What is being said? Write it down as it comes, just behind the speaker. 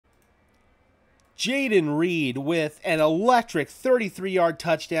Jayden Reed with an electric 33-yard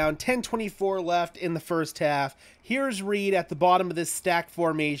touchdown, 10:24 left in the first half. Here's Reed at the bottom of this stack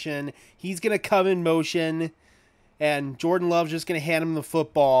formation. He's going to come in motion, and Jordan Love's just going to hand him the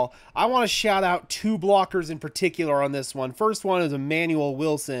football. I want to shout out two blockers in particular on this one. First one is Emmanuel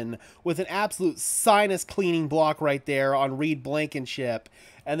Wilson with an absolute sinus-cleaning block right there on Reed Blankenship.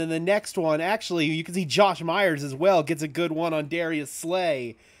 And then the next one, actually, you can see Josh Myers as well, gets a good one on Darius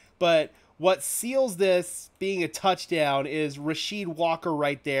Slay. But what seals this being a touchdown is Rasheed Walker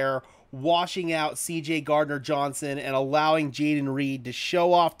right there, washing out C.J. Gardner-Johnson and allowing Jayden Reed to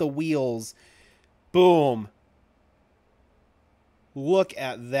show off the wheels. Boom. Look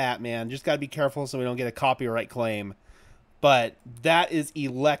at that, man. Just got to be careful so we don't get a copyright claim. But that is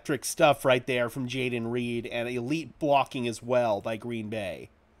electric stuff right there from Jayden Reed, and elite blocking as well by Green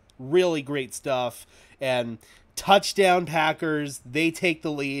Bay. Really great stuff. And touchdown Packers. They take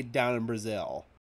the lead down in Brazil.